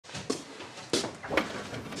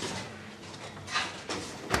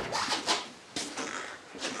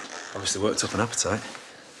Obviously worked up an appetite.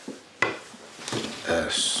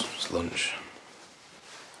 It's lunch.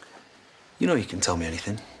 You know you can tell me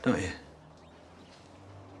anything, don't you?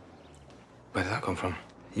 Where did that come from?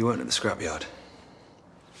 You weren't at the scrapyard.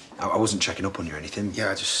 I wasn't checking up on you or anything. Yeah,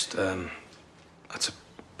 I just, had to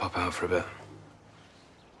pop out for a bit.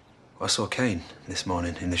 I saw Kane this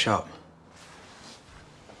morning in the shop.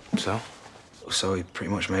 So? So he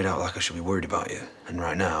pretty much made out like I should be worried about you. And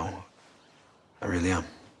right now, I really am.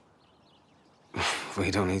 Well,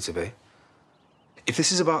 you don't need to be. If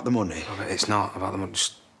this is about the money... Oh, but it's not about the money.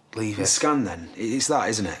 Just leave it. The scan, then. It's that,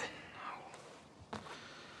 isn't it?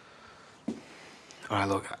 All right,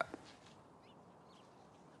 look.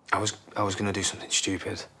 I was gonna do something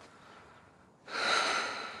stupid.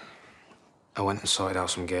 I went and sorted out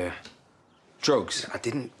some gear. Drugs? I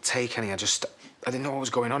didn't take any. I didn't know what was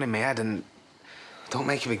going on in my head, and don't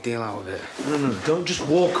make a big deal out of it. No. Don't just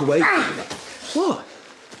walk away from it. What?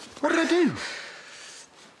 What did I do?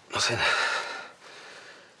 Nothing.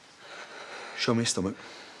 Show me your stomach.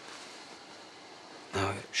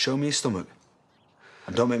 No. Show me your stomach.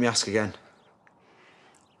 And don't make me ask again.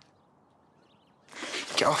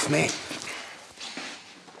 Get off me.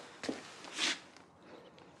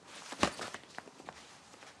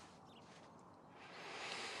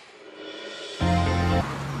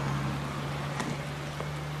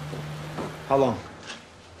 How long?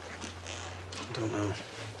 I don't know.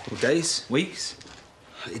 Days? Weeks?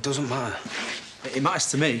 It doesn't matter. It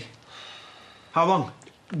matters to me. How long?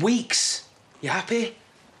 Weeks. You happy?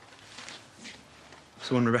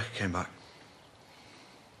 So when Rebecca came back.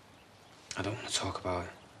 I don't want to talk about it.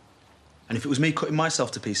 And if it was me cutting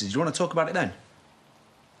myself to pieces, do you want to talk about it then?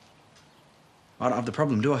 I don't have the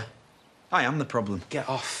problem, do I? I am the problem. Get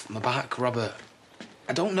off my back, Robert.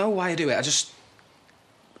 I don't know why I do it. I just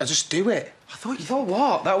do it. I thought You thought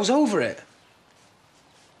what? That I was over it.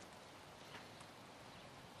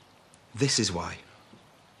 This is why.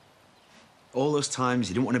 All those times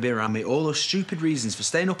you didn't want to be around me, all those stupid reasons for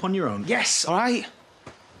staying up on your own. Yes, all right.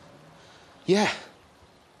 Yeah.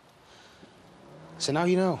 So now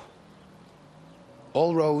you know.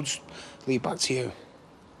 All roads lead back to you.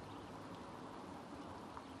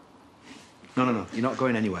 No. You're not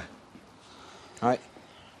going anywhere. All right?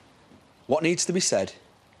 What needs to be said,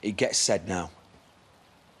 it gets said now.